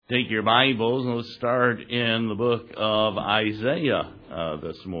Take your Bibles and let's start in the book of Isaiah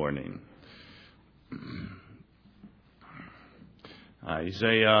this morning.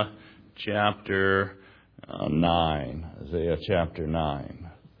 Isaiah chapter 9. Isaiah chapter 9.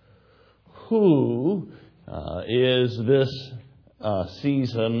 Who is this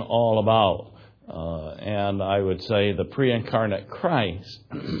season all about? And I would say the pre-incarnate Christ.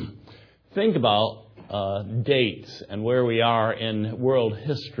 Think about dates and where we are in world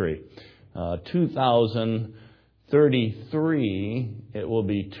history. 2033, it will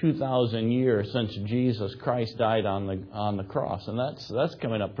be 2,000 years since Jesus Christ died on the cross, and that's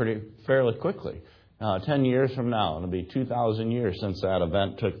coming up fairly quickly. 10 years from now, it'll be 2,000 years since that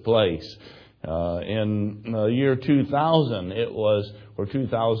event took place. In the year 2000, it was, or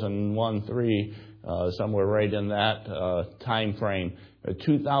 2001, 3, somewhere right in that time frame.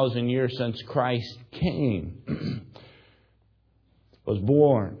 2,000 years since Christ came, was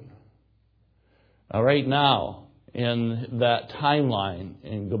born. Now, right now, in that timeline,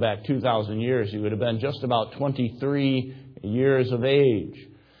 and go back 2,000 years, he would have been just about 23 years of age.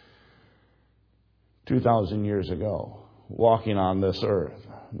 2,000 years ago, walking on this earth.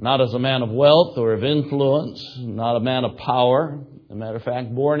 Not as a man of wealth or of influence, not a man of power. As a matter of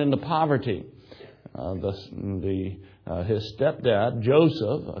fact, born into poverty. His stepdad,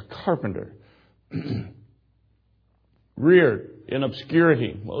 Joseph, a carpenter, reared in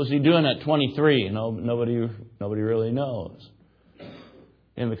obscurity. What was he doing at 23? Nobody really knows.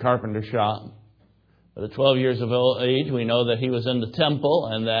 In the carpenter shop. At 12 years of age, we know that he was in the temple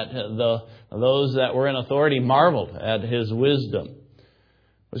and that those that were in authority marveled at his wisdom.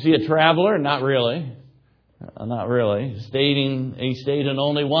 Was he a traveler? Not really. Not really. He stayed in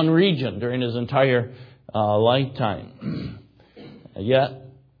only one region during his entire lifetime. Yet,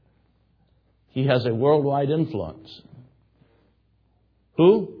 he has a worldwide influence.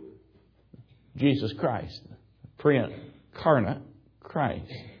 Who? Jesus Christ. Pre-incarnate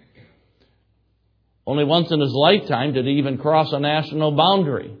Christ. Only once in his lifetime did he even cross a national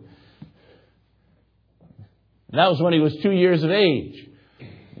boundary. And that was when he was 2 years of age.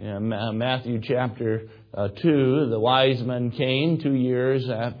 In Matthew chapter 2, the wise men came 2 years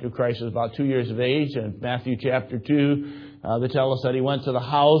after Christ was about 2 years of age. In Matthew chapter 2, they tell us that he went to the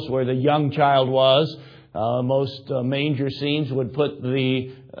house where the young child was. Most manger scenes would put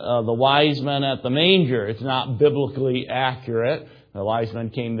the wise men at the manger. It's not biblically accurate. The wise men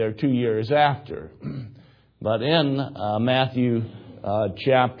came there 2 years after. But in Matthew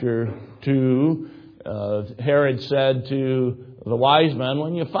chapter 2, Herod said to the wise men,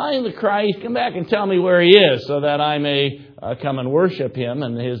 when you find the Christ, come back and tell me where he is so that I may come and worship him.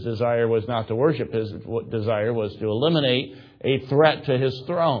 And his desire was not to worship. His desire was to eliminate a threat to his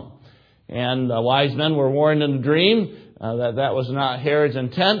throne. And the wise men were warned in a dream that was not Herod's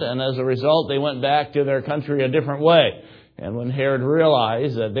intent. And as a result, they went back to their country a different way. And when Herod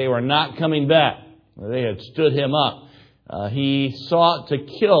realized that they were not coming back, they had stood him up, he sought to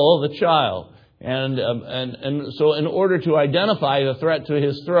kill the child. And so in order to identify the threat to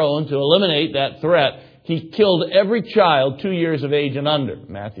his throne, to eliminate that threat, he killed every child 2 years of age and under,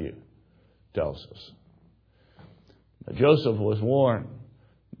 Matthew tells us. Now, Joseph was warned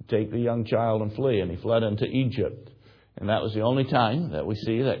to take the young child and flee, and he fled into Egypt. And that was the only time that we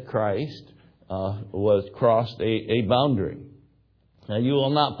see that Christ was crossed a boundary. Now, you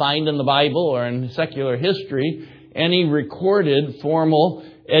will not find in the Bible or in secular history any recorded formal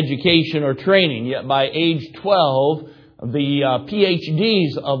education or training. Yet by age 12, the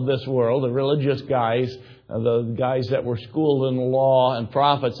PhDs of this world, the religious guys, the guys that were schooled in the law and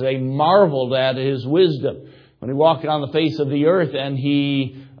prophets, they marveled at his wisdom. When he walked on the face of the earth and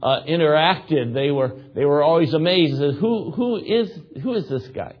he interacted, they were always amazed. Who is this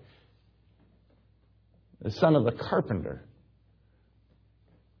guy? The son of the carpenter.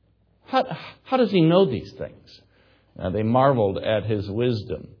 How does he know these things? They marveled at his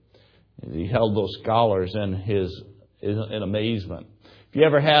wisdom. He held those scholars in amazement. If you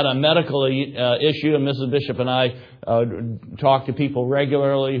ever had a medical issue, and Mrs. Bishop and I talk to people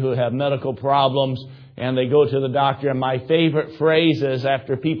regularly who have medical problems, and they go to the doctor, and my favorite phrase is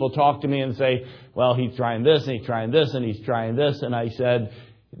after people talk to me and say, well, he's trying this, and he's trying this, and he's trying this, and I said,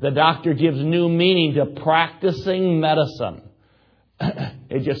 the doctor gives new meaning to practicing medicine.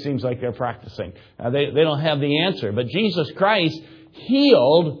 It just seems like they're practicing. They don't have the answer. But Jesus Christ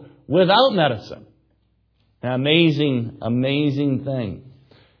healed without medicine. An amazing thing.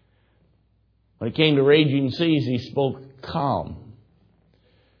 When it came to raging seas, he spoke calm.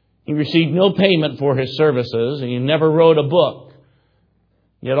 He received no payment for his services. He never wrote a book.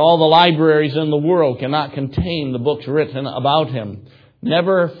 Yet all the libraries in the world cannot contain the books written about him.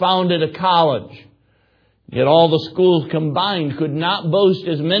 never founded a college. Yet all the schools combined could not boast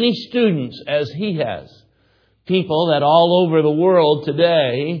as many students as he has. People that all over the world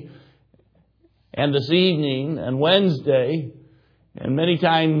today and this evening and Wednesday and many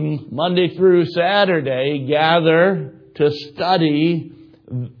times Monday through Saturday gather to study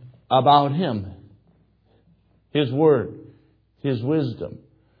about Him, His Word, His wisdom.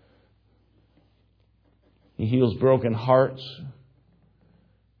 He heals broken hearts,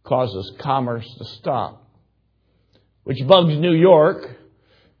 causes commerce to stop, which bugs New York.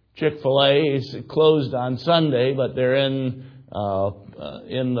 Chick-fil-A is closed on Sunday, but they're in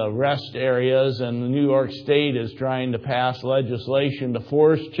the rest areas, and the New York State is trying to pass legislation to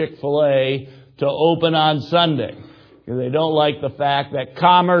force Chick-fil-A to open on Sunday, because they don't like the fact that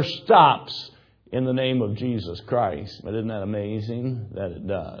commerce stops in the name of Jesus Christ. But isn't that amazing that it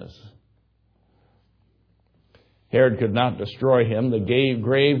does? Herod could not destroy him. The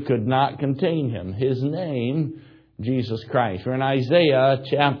grave could not contain him. His name, Jesus Christ. We're in Isaiah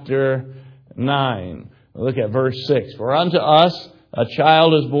chapter 9. Look at verse 6. For unto us a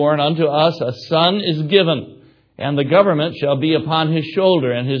child is born, unto us a son is given, and the government shall be upon his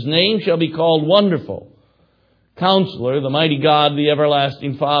shoulder, and his name shall be called Wonderful, Counselor, the Mighty God, the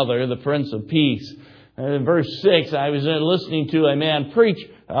Everlasting Father, the Prince of Peace. And in verse 6, I was listening to a man preach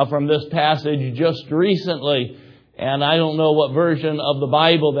from this passage just recently. And I don't know what version of the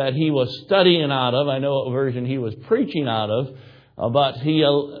Bible that he was studying out of. I know what version he was preaching out of. But he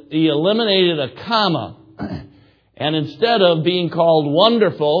eliminated a comma. And instead of being called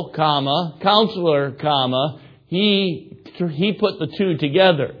Wonderful, comma, Counselor, comma, he put the two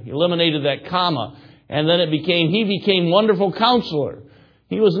together. He eliminated that comma. And then he became Wonderful Counselor.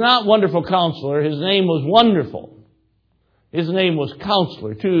 He was not Wonderful Counselor. His name was Wonderful. His name was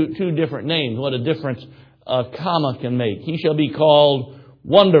Counselor. Two different names. What a difference a comma can make. He shall be called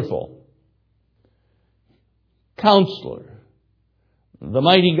Wonderful, Counselor, the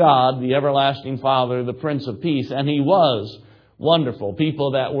Mighty God, the Everlasting Father, the Prince of Peace. And He was wonderful.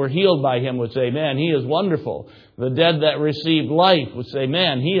 People that were healed by Him would say, man, He is wonderful. The dead that received life would say,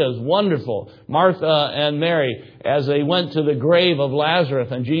 man, He is wonderful. Martha and Mary, as they went to the grave of Lazarus,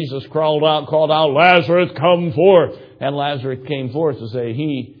 and Jesus called out, Lazarus, come forth. And Lazarus came forth to say,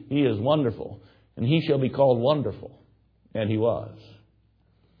 He is wonderful. And He shall be called Wonderful. And He was.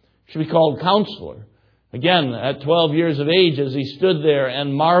 He shall be called Counselor. Again, at 12 years of age, as He stood there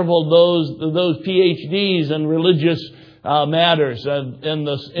and marveled those PhDs in religious matters in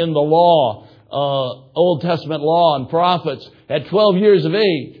the law, Old Testament law and prophets, at 12 years of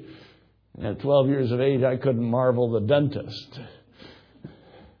age. And at 12 years of age, I couldn't marvel the dentist.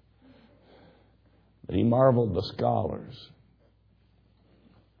 But He marveled the scholars.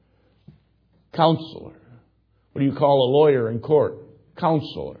 Counselor. What do you call a lawyer in court?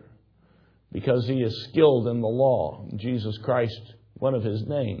 Counselor. Because he is skilled in the law. Jesus Christ, one of His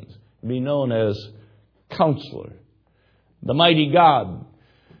names, be known as Counselor. The Mighty God.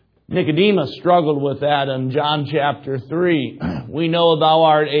 Nicodemus struggled with that in John chapter 3. We know Thou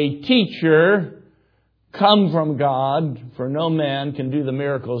art a teacher, come from God, for no man can do the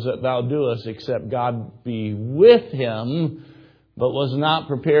miracles that Thou doest except God be with him, but was not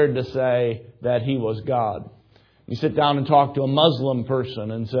prepared to say that He was God. You sit down and talk to a Muslim person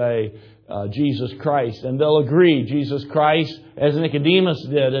and say, Jesus Christ, and they'll agree. Jesus Christ, as Nicodemus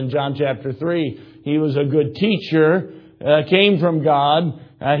did in John chapter 3, He was a good teacher, came from God,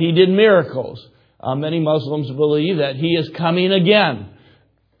 He did miracles. Many Muslims believe that He is coming again.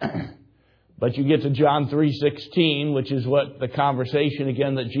 But you get to John 3:16, which is what the conversation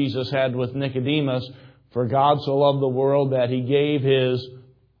again that Jesus had with Nicodemus. For God so loved the world that He gave His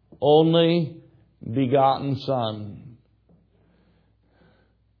only begotten Son.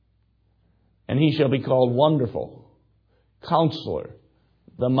 And He shall be called Wonderful, Counselor,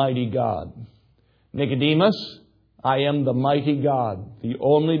 the Mighty God. Nicodemus, I am the mighty God, the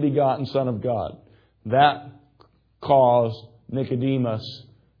only begotten Son of God. That caused Nicodemus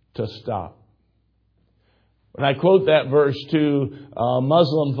to stop. When I quote that verse to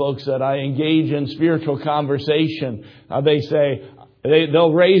Muslim folks that I engage in spiritual conversation,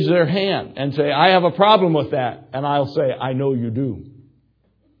 they'll raise their hand and say, I have a problem with that. And I'll say, I know you do.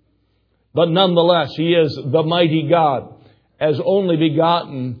 But nonetheless, He is the mighty God, as only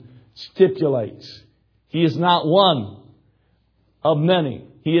begotten stipulates. He is not one of many.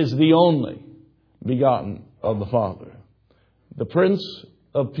 He is the only begotten of the Father. The Prince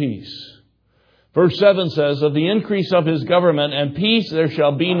of Peace. Verse 7 says, of the increase of His government and peace there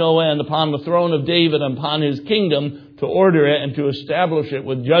shall be no end upon the throne of David and upon His kingdom, to order it and to establish it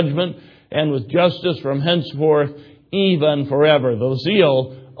with judgment and with justice from henceforth, even forever. The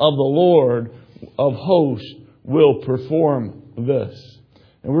zeal of the Lord of hosts will perform this.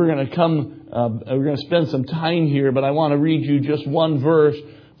 And we're going to spend some time here, but I want to read you just one verse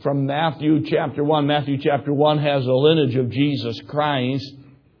from Matthew chapter 1. Matthew chapter 1 has a lineage of Jesus Christ.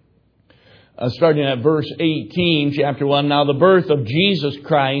 Starting at verse 18, chapter 1. Now the birth of Jesus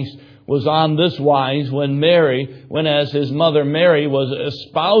Christ was on this wise when as his mother Mary was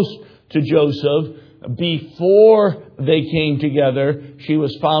espoused to Joseph, before they came together, she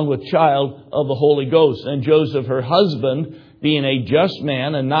was found with child of the Holy Ghost. And Joseph, her husband, being a just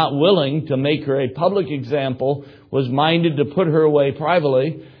man and not willing to make her a public example, was minded to put her away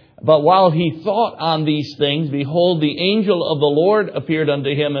privately. But while he thought on these things, behold, the angel of the Lord appeared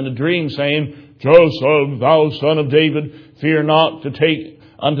unto him in a dream, saying, Joseph, thou son of David, fear not to take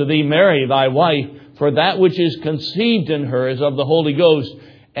unto thee Mary thy wife, for that which is conceived in her is of the Holy Ghost.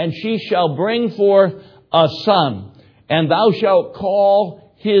 And she shall bring forth a son, and thou shalt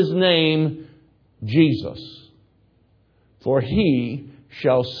call his name Jesus, for he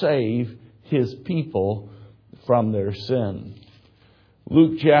shall save his people from their sin.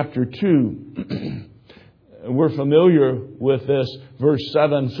 Luke chapter 2, we're familiar with this. Verse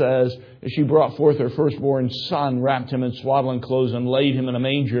 7 says, she brought forth her firstborn son, wrapped him in swaddling clothes, and laid him in a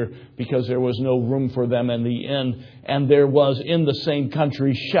manger, because there was no room for them in the inn. And there was in the same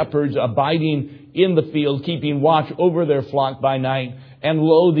country shepherds abiding in the field, keeping watch over their flock by night. And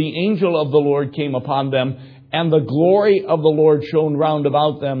lo, the angel of the Lord came upon them, and the glory of the Lord shone round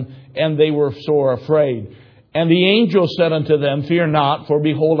about them, and they were sore afraid. And the angel said unto them, Fear not, for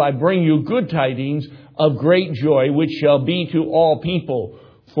behold, I bring you good tidings of great joy, which shall be to all people.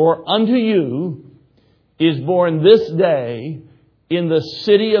 For unto you is born this day in the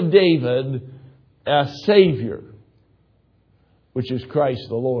city of David a Savior, which is Christ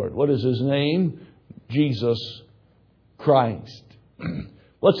the Lord. What is his name? Jesus Christ.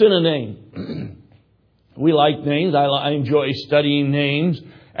 What's in a name? We like names. I enjoy studying names.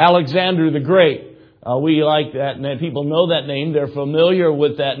 Alexander the Great. We like that name. People know that name. They're familiar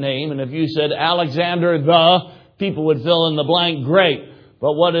with that name. And if you said Alexander people would fill in the blank. Great.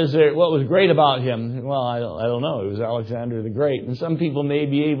 But what was great about him? Well, I don't know. It was Alexander the Great. And some people may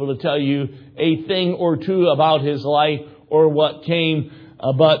be able to tell you a thing or two about his life or what came.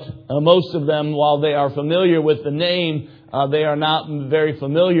 But most of them, while they are familiar with the name, they are not very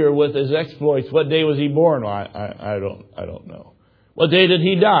familiar with his exploits. What day was he born? Well, I don't know. What day did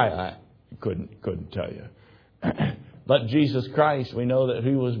he die? Couldn't tell you. But Jesus Christ, we know that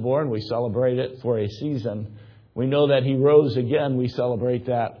he was born. We celebrate it for a season. We know that he rose again. We celebrate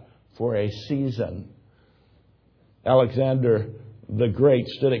that for a season. Alexander the Great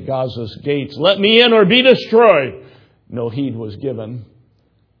stood at Gaza's gates. Let me in or be destroyed. No heed was given.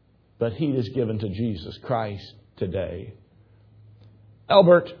 But heed is given to Jesus Christ today.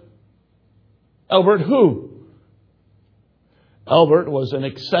 Albert who? Albert was an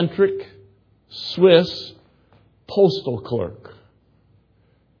eccentric Swiss postal clerk.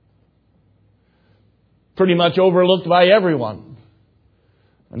 Pretty much overlooked by everyone.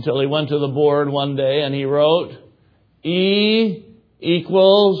 Until he went to the board one day and he wrote, E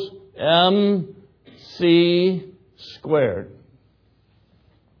equals MC squared.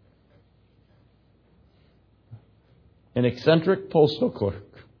 An eccentric postal clerk.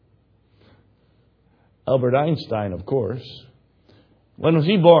 Albert Einstein, of course. When was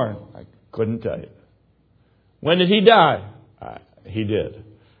he born? I couldn't tell you. When did he die? He did.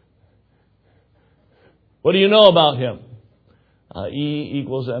 What do you know about him? E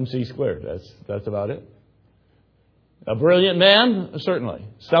equals MC squared. That's about it. A brilliant man, certainly.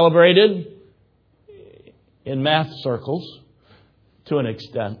 Celebrated in math circles to an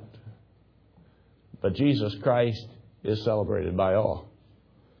extent. But Jesus Christ is celebrated by all.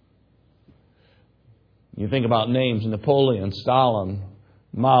 You think about names: Napoleon, Stalin,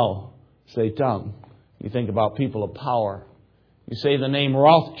 Mao Zedong. You think about people of power. You say the name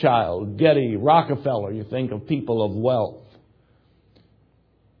Rothschild, Getty, Rockefeller. You think of people of wealth.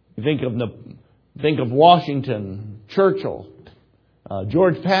 You think of Washington, Churchill,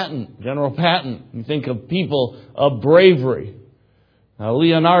 George Patton, General Patton. You think of people of bravery.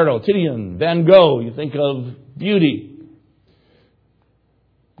 Leonardo, Titian, Van Gogh. You think of beauty.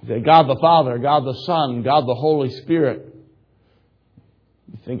 You say God the Father, God the Son, God the Holy Spirit.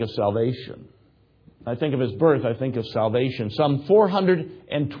 You think of salvation. I think of his birth. I think of salvation. Some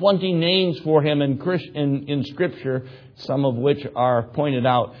 420 names for him in Scripture, some of which are pointed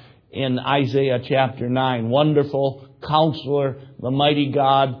out in Isaiah chapter 9. Wonderful Counselor, the Mighty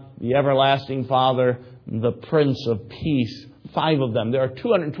God, the Everlasting Father, the Prince of Peace. 5 of them. There are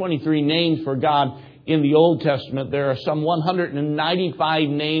 223 names for God in the Old Testament. There are some 195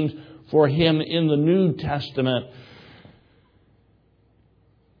 names for Him in the New Testament.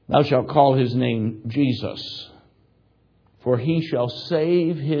 Thou shalt call His name Jesus, for He shall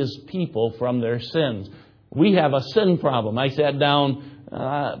save His people from their sins. We have a sin problem. I sat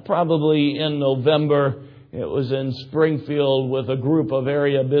down probably in November. It was in Springfield with a group of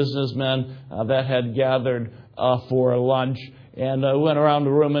area businessmen that had gathered for lunch. And I went around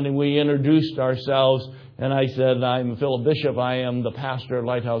the room and we introduced ourselves. And I said, I'm Philip Bishop. I am the pastor at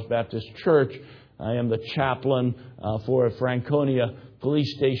Lighthouse Baptist Church. I am the chaplain for Franconia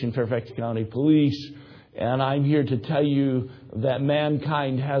Police Station, Fairfax County Police. And I'm here to tell you that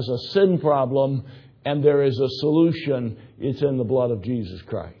mankind has a sin problem and there is a solution. It's in the blood of Jesus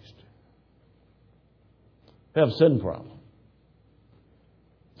Christ. We have a sin problem.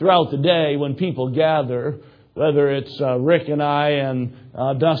 Throughout the day, when people gather, whether it's Rick and I and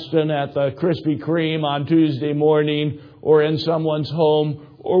Dustin at the Krispy Kreme on Tuesday morning, or in someone's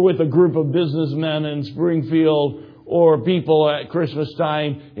home, or with a group of businessmen in Springfield, or people at Christmas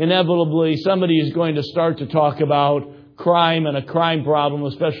time, inevitably somebody is going to start to talk about crime and a crime problem,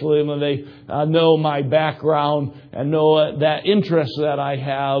 especially when they know my background and know that interest that I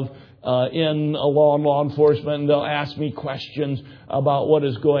have in law enforcement. And they'll ask me questions about what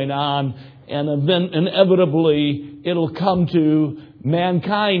is going on. And then inevitably it'll come to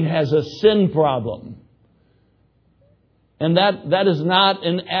mankind has a sin problem. And that is not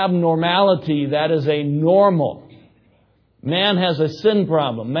an abnormality. That is a normal. Man has a sin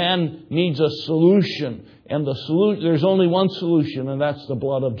problem. Man needs a solution. And there's only one solution, and that's the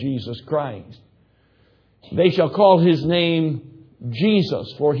blood of Jesus Christ. They shall call His name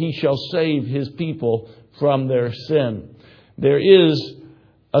Jesus, for He shall save His people from their sin. There is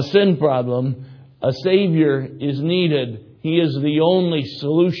a sin problem. A Savior is needed. He is the only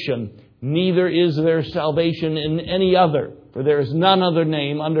solution. Neither is there salvation in any other. For there is none other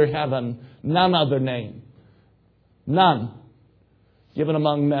name under heaven, none other name, none, given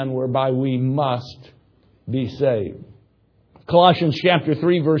among men whereby we must be saved. Colossians chapter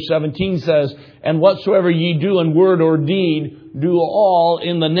 3 verse 17 says, And whatsoever ye do in word or deed, do all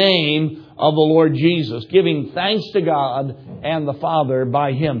in the name of the Lord Jesus, giving thanks to God and the Father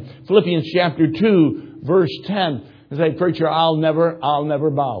by Him. Philippians chapter 2 verse 10. They say, Preacher, I'll never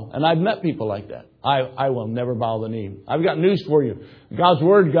bow. And I've met people like that. I will never bow the knee. I've got news for you. God's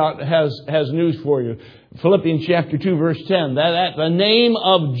Word has news for you. Philippians chapter 2 verse 10. That at the name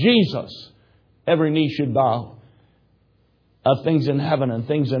of Jesus, every knee should bow, of things in heaven and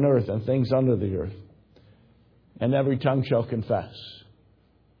things in earth and things under the earth. And every tongue shall confess.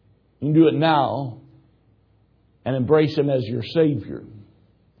 You can do it now and embrace Him as your Savior.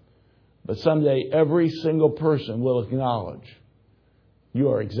 But someday every single person will acknowledge you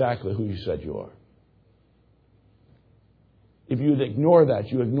are exactly who you said you are. If you ignore that,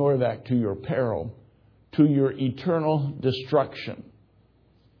 you ignore that to your peril, to your eternal destruction.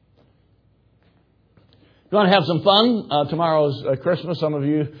 You want to have some fun? Tomorrow's Christmas.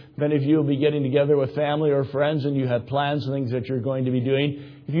 Many of you will be getting together with family or friends, and you have plans and things that you're going to be doing.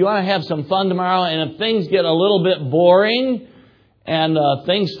 If you want to have some fun tomorrow, and if things get a little bit boring and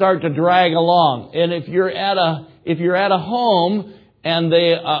things start to drag along, and if you're at a home and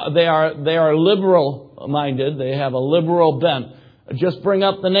they are liberal minded, they have a liberal bent, just bring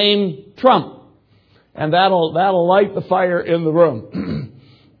up the name Trump, and that'll light the fire in the room.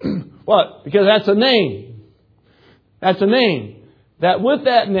 What? Because that's a name. That's a name. That with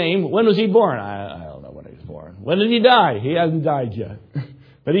that name, when was he born? I don't know when he was born. When did he die? He hasn't died yet.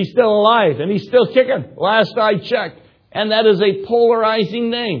 But he's still alive and he's still kicking. Last I checked. And that is a polarizing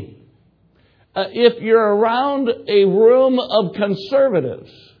name. If you're around a room of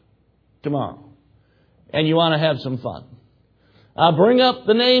conservatives tomorrow and you want to have some fun, bring up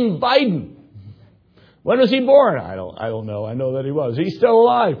the name Biden. When was he born? I don't know. I know that he was. He's still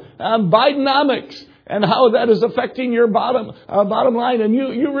alive. Bidenomics. And how that is affecting your bottom line. And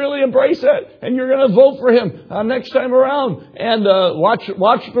you really embrace it. And you're going to vote for him next time around. And watch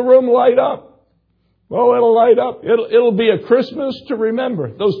the room light up. Well, it'll light up. It'll be a Christmas to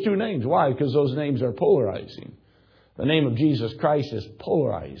remember. Those two names. Why? Because those names are polarizing. The name of Jesus Christ is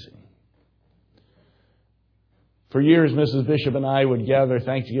polarizing. For years, Mrs. Bishop and I would gather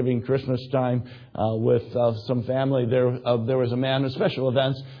Thanksgiving, Christmas time with some family. There was a man with special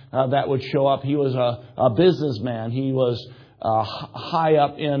events that would show up. He was a businessman. He was high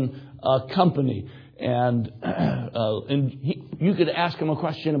up in a company. And you could ask him a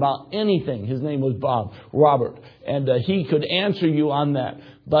question about anything. His name was Robert. And he could answer you on that.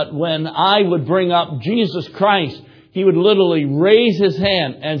 But when I would bring up Jesus Christ, he would literally raise his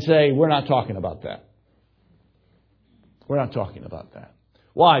hand and say, we're not talking about that. We're not talking about that.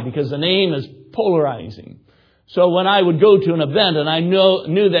 Why? Because the name is polarizing. So when I would go to an event and I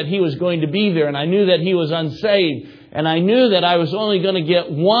knew that he was going to be there and I knew that he was unsaved and I knew that I was only going to get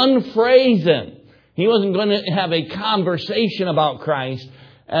one phrase in, he wasn't going to have a conversation about Christ.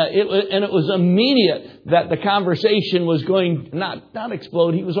 It was immediate that the conversation was going not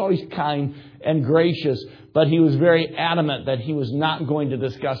explode. He was always kind and gracious, but he was very adamant that he was not going to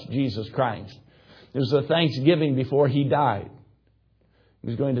discuss Jesus Christ. It was the Thanksgiving before he died. He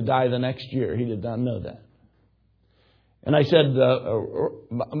was going to die the next year. He did not know that. And I said,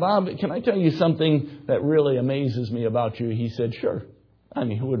 Bob, can I tell you something that really amazes me about you? He said, sure. I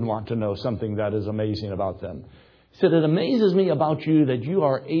mean, who wouldn't want to know something that is amazing about them? He said, it amazes me about you that you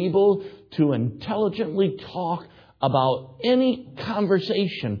are able to intelligently talk about any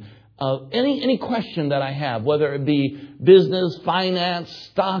conversation, any question that I have, whether it be business, finance,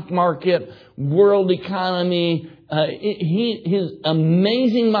 stock market, world economy, his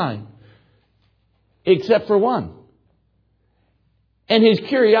amazing mind, except for one. And his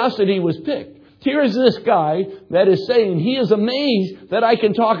curiosity was piqued. Here is this guy that is saying he is amazed that I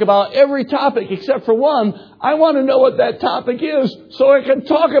can talk about every topic except for one. I want to know what that topic is so I can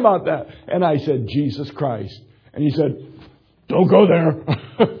talk about that. And I said, Jesus Christ. And he said, don't go there.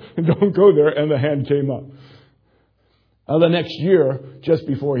 Don't go there. And the hand came up. The next year, just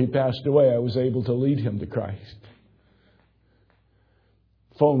before he passed away, I was able to lead him to Christ.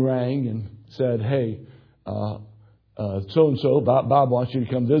 Phone rang and said, hey, so-and-so, Bob wants you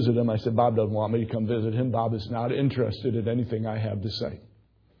to come visit him. I said, Bob doesn't want me to come visit him. Bob is not interested in anything I have to say.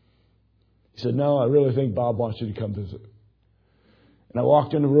 He said, no, I really think Bob wants you to come visit. And I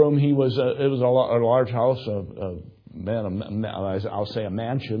walked in the room. It was a large house, I'll say a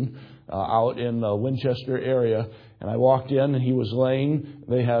mansion, out in the Winchester area. And I walked in and he was laying.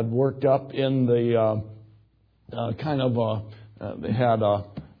 They had worked up in the they had a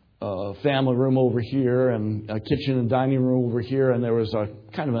family room over here and a kitchen and dining room over here. And there was a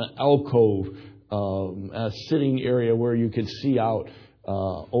kind of an alcove, a sitting area where you could see out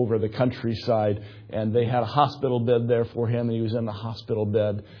over the countryside. And they had a hospital bed there for him. And he was in the hospital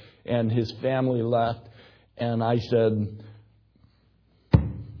bed. And his family left. And I said,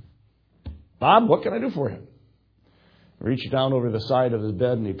 Bob, what can I do for you? I reached down over the side of his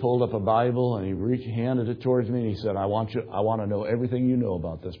bed and he pulled up a Bible and he handed it towards me and he said, I want to know everything you know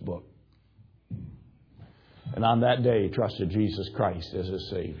about this book. And on that day, he trusted Jesus Christ as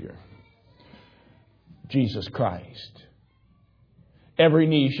his Savior. Jesus Christ. Every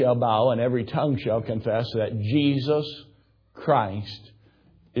knee shall bow and every tongue shall confess that Jesus Christ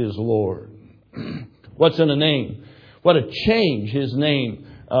is Lord. What's in a name? What a change his name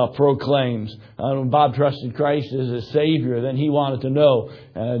proclaims. When Bob trusted Christ as his Savior, then he wanted to know,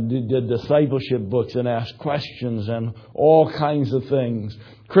 did discipleship books and asked questions and all kinds of things.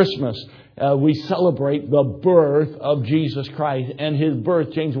 Christmas, we celebrate the birth of Jesus Christ, and his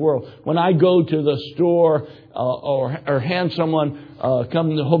birth changed the world. When I go to the store or hand someone,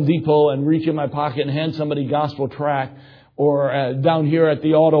 come to Home Depot and reach in my pocket and hand somebody gospel tract, or down here at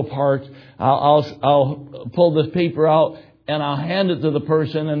the auto parts, I'll pull this paper out and I'll hand it to the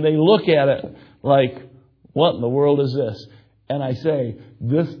person and they look at it like, what in the world is this? And I say,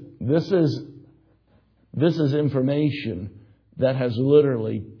 this is information that has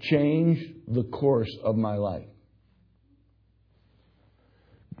literally changed the course of my life.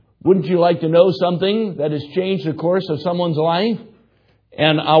 Wouldn't you like to know something that has changed the course of someone's life?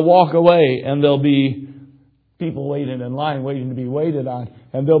 And I'll walk away and there'll be people waiting in line, waiting to be waited on,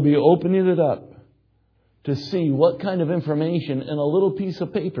 and they'll be opening it up to see what kind of information in a little piece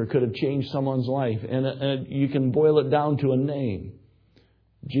of paper could have changed someone's life. And you can boil it down to a name.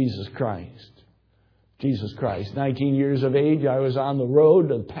 Jesus Christ. Jesus Christ. 19 years of age, I was on the road,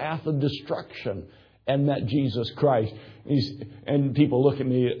 the path of destruction, and met Jesus Christ. And people look at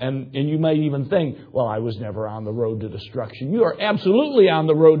me, and you might even think, well, I was never on the road to destruction. You are absolutely on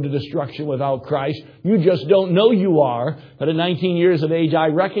the road to destruction without Christ. You just don't know you are. But at 19 years of age, I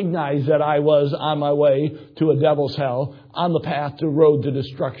recognized that I was on my way to a devil's hell, on the path to road to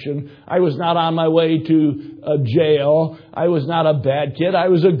destruction. I was not on my way to a jail. I was not a bad kid. I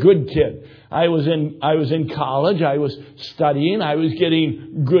was a good kid. I was in college. I was studying. I was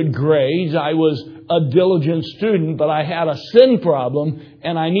getting good grades. I was a diligent student, but I had a sin problem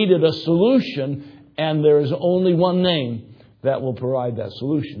and I needed a solution. And there is only one name that will provide that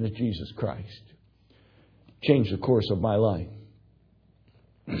solution. It's Jesus Christ. Changed the course of my life.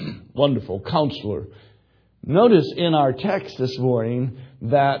 Wonderful Counselor. Notice in our text this morning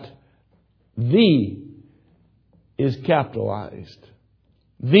that the is capitalized.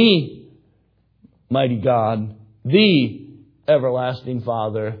 The mighty God, the everlasting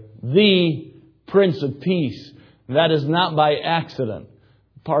Father, the Prince of Peace. That is not by accident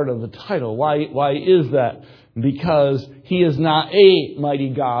part of the title. Why is that? Because He is not a mighty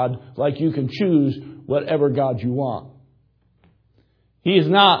God like you can choose whatever God you want. He is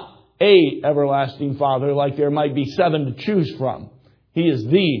not a everlasting Father like there might be 7 to choose from. He is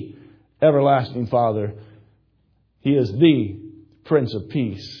the everlasting Father. He is the Prince of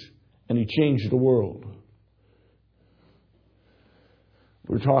Peace. And He changed the world.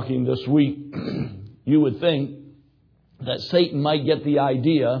 We're talking this week. You would think that Satan might get the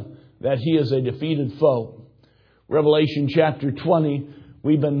idea that he is a defeated foe. Revelation chapter 20,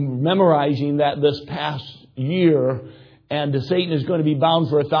 we've been memorizing that this past year. And Satan is going to be bound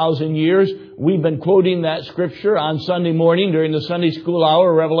for 1,000 years. We've been quoting that scripture on Sunday morning during the Sunday school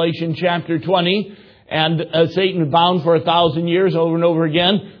hour, Revelation chapter 20. And Satan is bound for 1,000 years over and over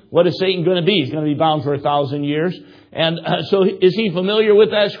again. What is Satan going to be? He's going to be bound for 1,000 years. And so is he familiar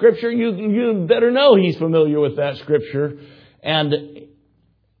with that scripture? You better know he's familiar with that scripture. And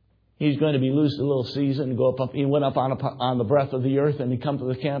he's going to be loosed a little season and go up. He went up on the breadth of the earth, and he come to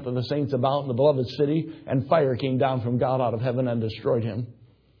the camp of the saints about in the beloved city, and fire came down from God out of heaven and destroyed him.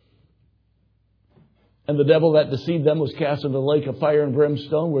 And the devil that deceived them was cast into the lake of fire and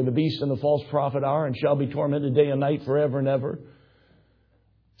brimstone, where the beast and the false prophet are, and shall be tormented day and night forever and ever.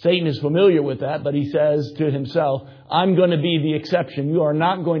 Satan is familiar with that, but he says to himself, I'm going to be the exception. You are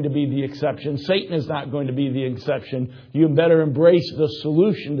not going to be the exception. Satan is not going to be the exception. You better embrace the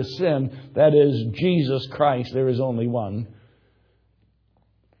solution to sin. That is Jesus Christ. There is only one.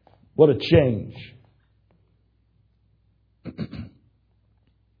 What a change.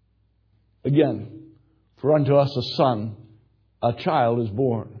 Again, for unto us a son, a child is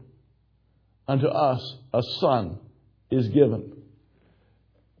born. Unto us a son is given.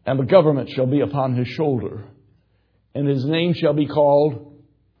 And the government shall be upon his shoulder. And his name shall be called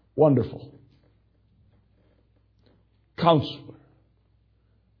Wonderful, Counselor,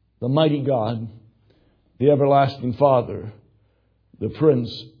 the Mighty God, the Everlasting Father, the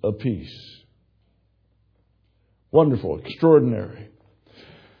Prince of Peace. Wonderful, extraordinary.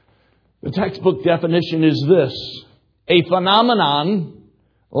 The textbook definition is this: a phenomenon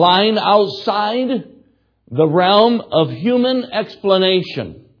lying outside the realm of human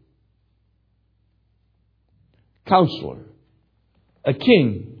explanation. Counselor, a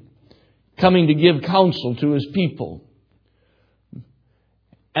king coming to give counsel to his people.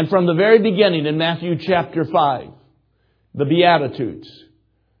 And from the very beginning in Matthew chapter 5, the Beatitudes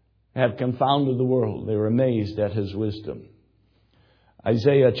have confounded the world. They were amazed at his wisdom.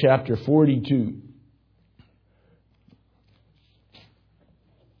 Isaiah chapter 42.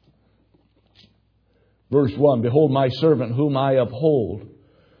 Verse 1, behold my servant whom I uphold,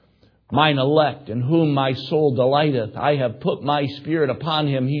 mine elect, in whom my soul delighteth. I have put my spirit upon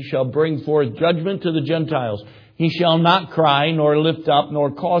him. He shall bring forth judgment to the Gentiles. He shall not cry, nor lift up,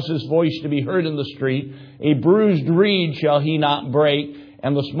 nor cause his voice to be heard in the street. A bruised reed shall he not break,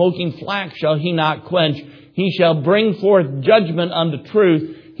 and the smoking flax shall he not quench. He shall bring forth judgment unto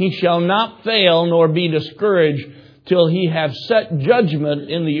truth. He shall not fail, nor be discouraged, till he have set judgment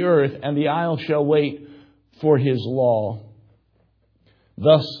in the earth, and the isle shall wait for his law.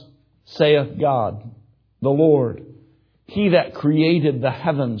 Thus saith God, the Lord, He that created the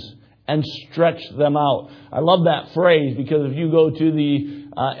heavens and stretched them out. I love that phrase, because if you go to the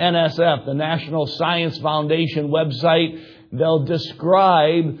NSF, the National Science Foundation website, they'll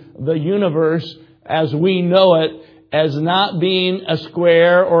describe the universe as we know it as not being a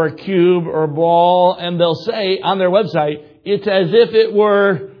square or a cube or a ball. And they'll say on their website, it's as if it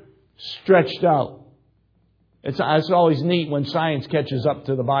were stretched out. It's always neat when science catches up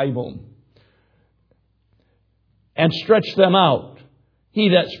to the Bible. And stretch them out. He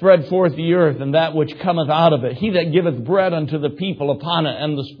that spread forth the earth and that which cometh out of it. He that giveth bread unto the people upon it,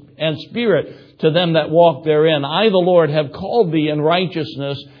 and spirit to them that walk therein. I, the Lord, have called thee in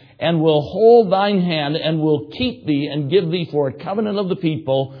righteousness, and will hold thine hand, and will keep thee, and give thee for a covenant of the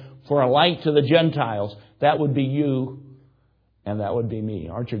people, for a light to the Gentiles. That would be you, and that would be me.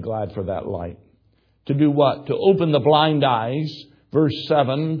 Aren't you glad for that light? To do what? To open the blind eyes. Verse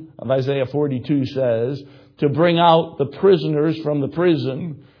 7 of Isaiah 42 says, to bring out the prisoners from the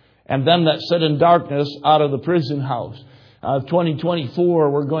prison, and them that sit in darkness out of the prison house.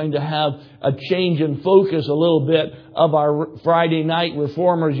 2024, we're going to have a change in focus a little bit of our Friday night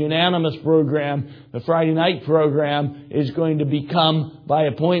Reformers Unanimous program. The Friday night program is going to become by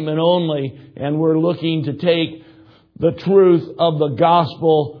appointment only, and we're looking to take the truth of the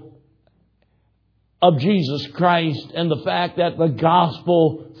gospel of Jesus Christ, and the fact that the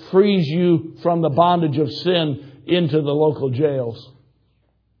gospel frees you from the bondage of sin. into the local jails.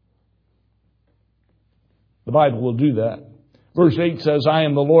 The Bible will do that. Verse 8 says, I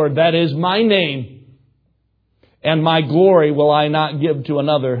am the Lord, that is my name, and my glory will I not give to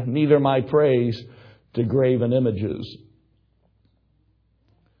another, neither my praise to graven images.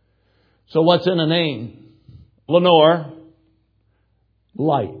 So what's in a name? Lenore,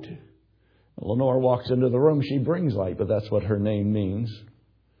 light. Lenore walks into the room, she brings light, but that's what her name means.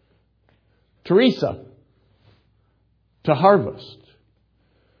 Teresa, to harvest.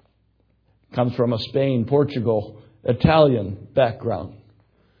 Comes from a Spain, Portugal, Italian background.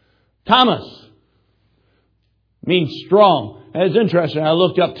 Thomas means strong. And it's interesting, I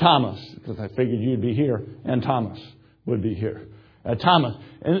looked up Thomas because I figured you'd be here and Thomas would be here. Thomas.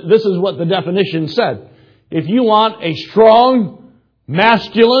 And this is what the definition said. If you want a strong,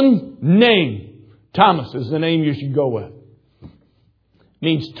 masculine name, Thomas is the name you should go with.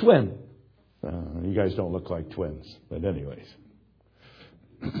 Means twin. You guys don't look like twins, but anyways.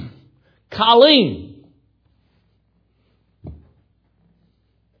 Colleen.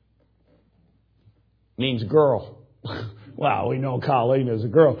 Means girl. Wow, we know Colleen is a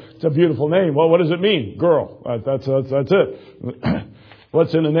girl. It's a beautiful name. Well, what does it mean? Girl. That's it.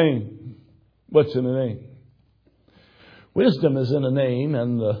 What's in a name? What's in a name? Wisdom is in a name,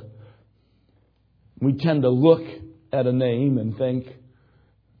 and we tend to look at a name and think,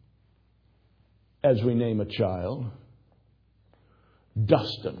 as we name a child,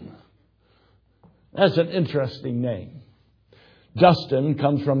 Dustin. That's an interesting name. Dustin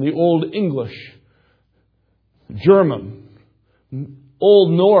comes from the Old English, German,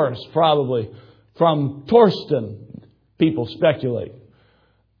 Old Norse probably, from Thorsten, people speculate.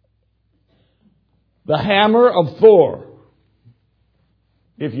 The hammer of Thor,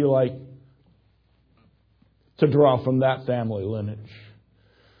 if you like to draw from that family lineage.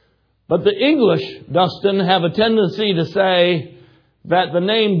 But the English, Dustin, have a tendency to say that the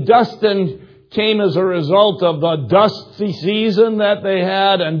name Dustin came as a result of the dusty season that they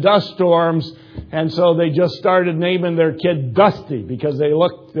had and dust storms. And so they just started naming their kid Dusty because they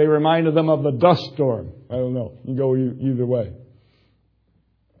reminded them of the dust storm. I don't know. You can go either way.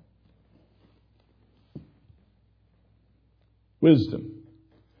 Wisdom.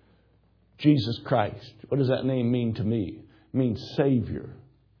 Jesus Christ. What does that name mean to me? It means Savior.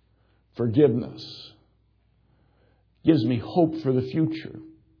 Forgiveness. Gives me hope for the future.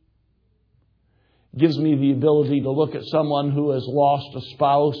 Gives me the ability to look at someone who has lost a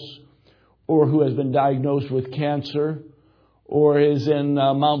spouse or who has been diagnosed with cancer or is in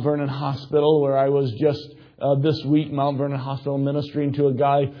Mount Vernon Hospital, where I was just this week, Mount Vernon Hospital, ministering to a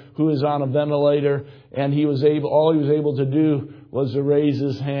guy who is on a ventilator, and all he was able to do was to raise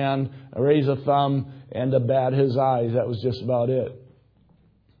his hand, raise a thumb, and to bat his eyes. That was just about it.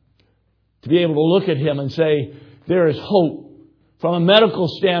 To be able to look at him and say, there is hope. From a medical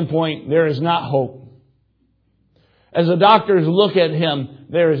standpoint, there is not hope. As the doctors look at him,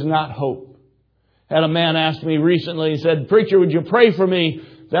 there is not hope. Had a man ask me recently, he said, "Preacher, would you pray for me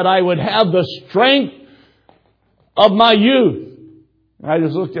that I would have the strength of my youth?" And I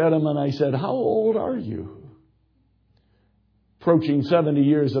just looked at him and I said, "How old are you?" Approaching 70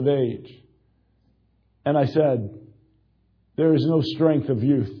 years of age. And I said, "There is no strength of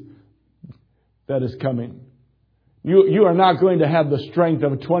youth that is coming. You are not going to have the strength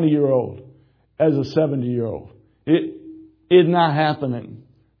of a 20-year-old as a 70-year-old. It is not happening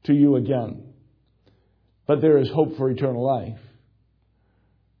to you again. But there is hope for eternal life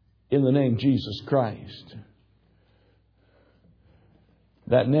in the name Jesus Christ."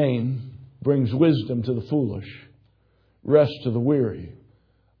 That name brings wisdom to the foolish, rest to the weary,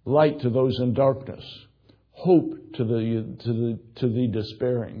 light to those in darkness, hope to the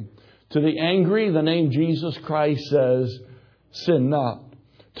despairing. To the angry, the name Jesus Christ says, "Sin not."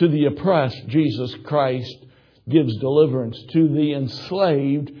 To the oppressed, Jesus Christ gives deliverance. To the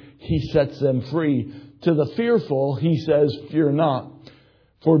enslaved, He sets them free. To the fearful, He says, "Fear not.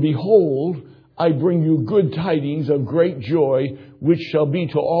 For behold, I bring you good tidings of great joy, which shall be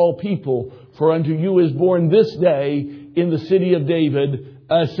to all people. For unto you is born this day in the city of David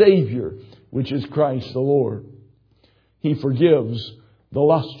a Savior, which is Christ the Lord. He forgives the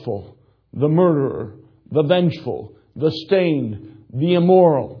lustful, the murderer, the vengeful, the stained, the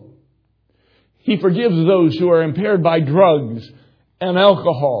immoral. He forgives those who are impaired by drugs and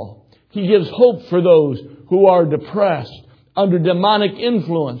alcohol. He gives hope for those who are depressed, under demonic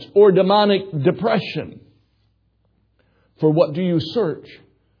influence or demonic depression. For what do you search?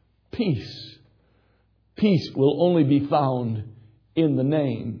 Peace. Peace will only be found in the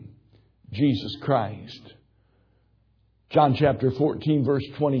name Jesus Christ. John chapter 14, verse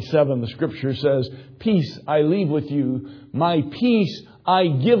 27, the Scripture says, "Peace I leave with you, my peace I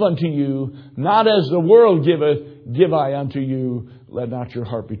give unto you, not as the world giveth, give I unto you. Let not your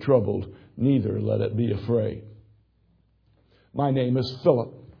heart be troubled, neither let it be afraid." My name is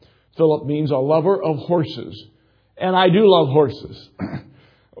Philip. Philip means a lover of horses. And I do love horses.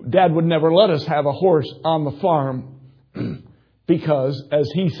 Dad would never let us have a horse on the farm because,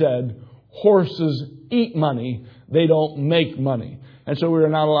 as he said, horses eat money. They don't make money. And so we were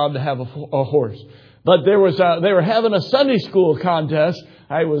not allowed to have a horse. But they were having a Sunday school contest.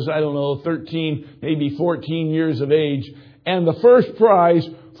 I was, 13, maybe 14 years of age. And the first prize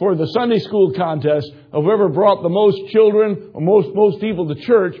for the Sunday school contest of whoever brought the most children or most people to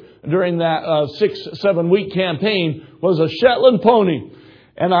church during that 6-7 week campaign was a Shetland pony.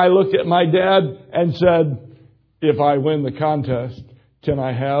 And I looked at my dad and said, "If I win the contest, can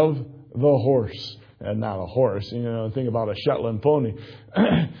I have the horse?" And not a horse, think about a Shetland pony.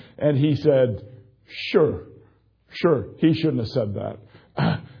 And he said, Sure. He shouldn't have said that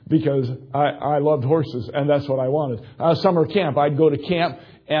because I loved horses and that's what I wanted. Summer camp, I'd go to camp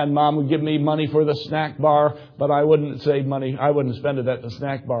and Mom would give me money for the snack bar, but I wouldn't save money. I wouldn't spend it at the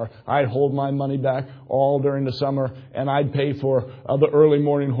snack bar. I'd hold my money back all during the summer and I'd pay for the early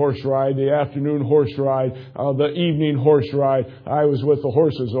morning horse ride, the afternoon horse ride, the evening horse ride. I was with the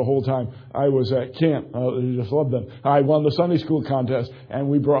horses the whole time I was at camp. I just loved them. I won the Sunday school contest and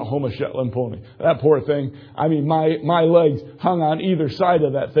we brought home a Shetland pony. That poor thing. My legs hung on either side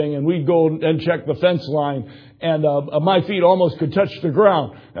of that thing and we'd go and check the fence line. And my feet almost could touch the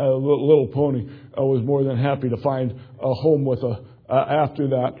ground. Little pony was more than happy to find a home with after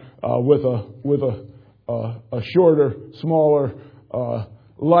that with a shorter, smaller,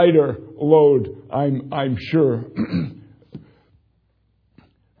 lighter load. I'm sure.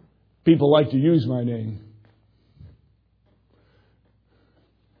 People like to use my name.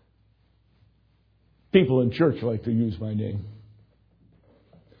 People in church like to use my name.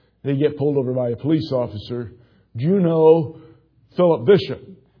 They get pulled over by a police officer. Do you know Philip Bishop?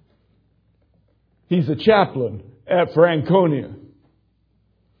 He's the chaplain at Franconia.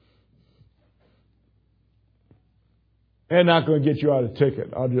 And not going to get you out a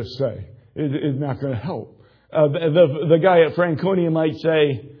ticket, I'll just say. It's not going to help. The guy at Franconia might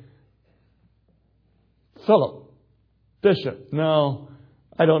say, "Philip Bishop." No,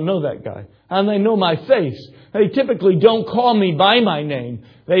 I don't know that guy. And they know my face. They typically don't call me by my name.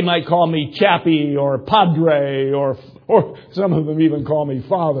 They might call me Chappie or Padre or some of them even call me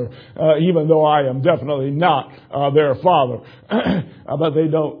Father, even though I am definitely not their father. But they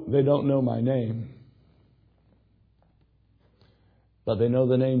don't know my name. But they know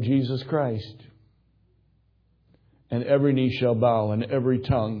the name Jesus Christ. And every knee shall bow and every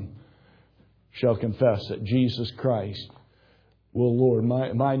tongue shall confess that Jesus Christ will Lord.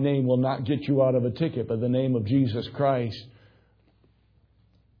 My name will not get you out of a ticket, but the name of Jesus Christ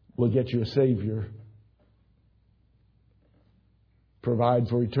will get you a Savior. Provide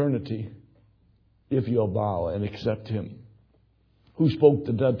for eternity if you'll bow and accept Him. Who spoke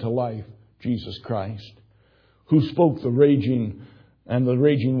the dead to life? Jesus Christ. Who spoke the raging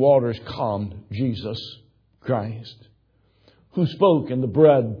waters calmed? Jesus Christ. Who spoke and the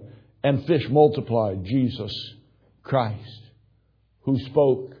bread and fish multiplied? Jesus Christ. Who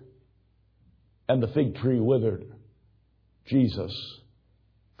spoke and the fig tree withered? Jesus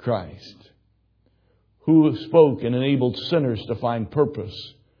Christ. Who spoke and enabled sinners to find purpose?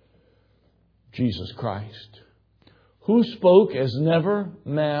 Jesus Christ. Who spoke as never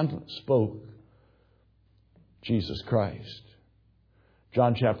man spoke? Jesus Christ.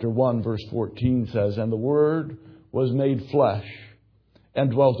 John chapter 1 verse 14 says, "And the Word was made flesh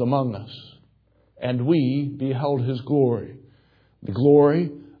and dwelt among us, and we beheld His glory. The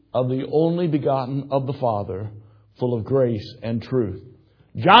glory of the only begotten of the Father, full of grace and truth.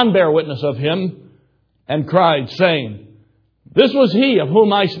 John bare witness of Him and cried, saying, This was He of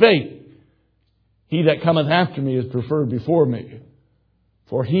whom I spake. He that cometh after me is preferred before me,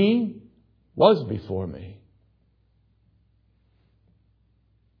 for He was before me."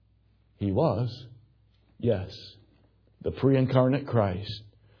 He was, yes, the pre-incarnate Christ.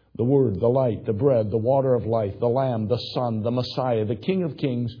 The Word, the light, the bread, the water of life, the Lamb, the Son, the Messiah, the King of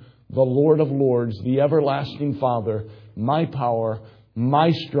Kings, the Lord of Lords, the everlasting Father, my power,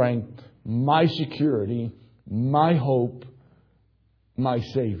 my strength, my security, my hope, my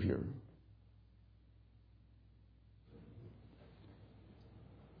Savior.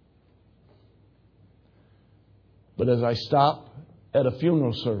 But as I stop at a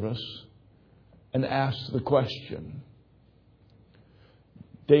funeral service and ask the question,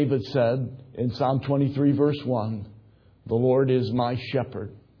 David said in Psalm 23 verse 1, The Lord is my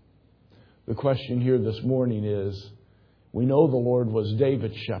shepherd. The question here this morning is, we know the Lord was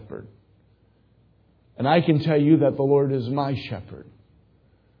David's shepherd. And I can tell you that the Lord is my shepherd.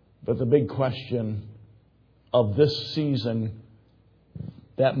 But the big question of this season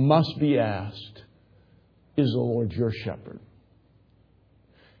that must be asked, is the Lord your shepherd?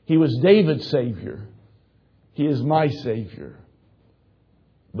 He was David's Savior. He is my Savior.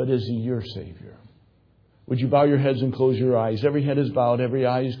 But is He your Savior? Would you bow your heads and close your eyes? Every head is bowed, every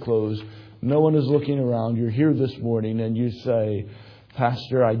eye is closed. No one is looking around. You're here this morning and you say,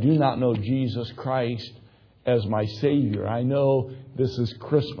 Pastor, I do not know Jesus Christ as my Savior. I know this is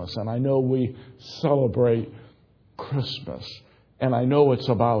Christmas and I know we celebrate Christmas. And I know it's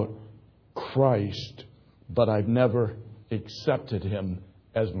about Christ, but I've never accepted Him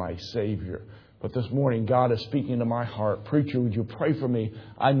as my Savior. But this morning, God is speaking to my heart. Preacher, would you pray for me?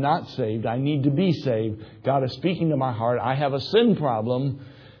 I'm not saved. I need to be saved. God is speaking to my heart. I have a sin problem.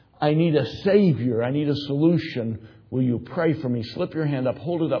 I need a Savior. I need a solution. Will you pray for me? Slip your hand up.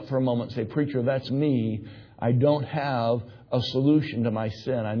 Hold it up for a moment. Say, Preacher, that's me. I don't have a solution to my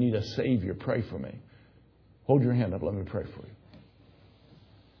sin. I need a Savior. Pray for me. Hold your hand up. Let me pray for you.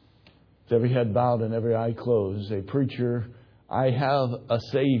 With every head bowed and every eye closed. Say, Preacher, I have a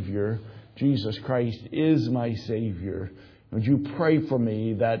Savior. Jesus Christ is my Savior. Would you pray for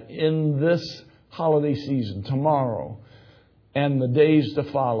me that in this holiday season, tomorrow, and the days to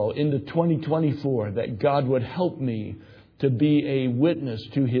follow, into 2024, that God would help me to be a witness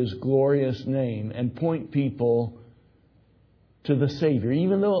to His glorious name and point people to the Savior,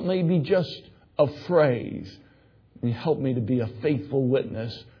 even though it may be just a phrase. And help me to be a faithful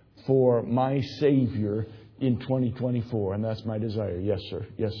witness for my Savior in 2024. And that's my desire. Yes, sir.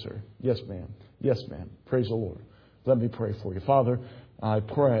 Yes, sir. Yes, ma'am. Yes, ma'am. Praise the Lord. Let me pray for you. Father, I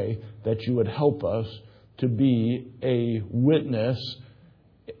pray that you would help us to be a witness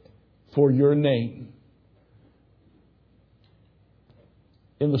for your name.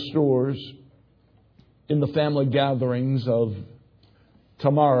 In the stores, in the family gatherings of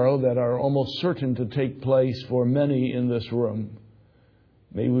tomorrow that are almost certain to take place for many in this room,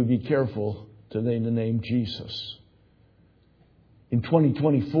 may we be careful to name the name Jesus. In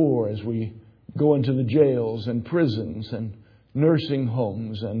 2024, as we go into the jails and prisons and nursing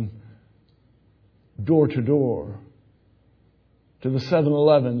homes and door to door, to the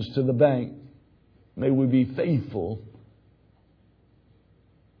 7-Elevens, to the bank, may we be faithful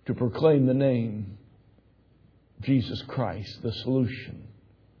to proclaim the name Jesus Christ, the solution.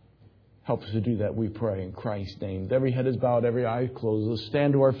 Help us to do that, we pray, in Christ's name. Every head is bowed, every eye closed. Let's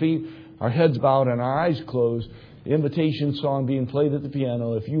stand to our feet, our heads bowed and our eyes closed. The invitation song being played at the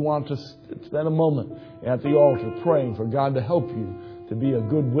piano. If you want to spend a moment at the altar praying for God to help you to be a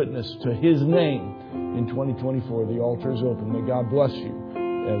good witness to His name in 2024, the altar is open. May God bless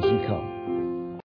you as you come.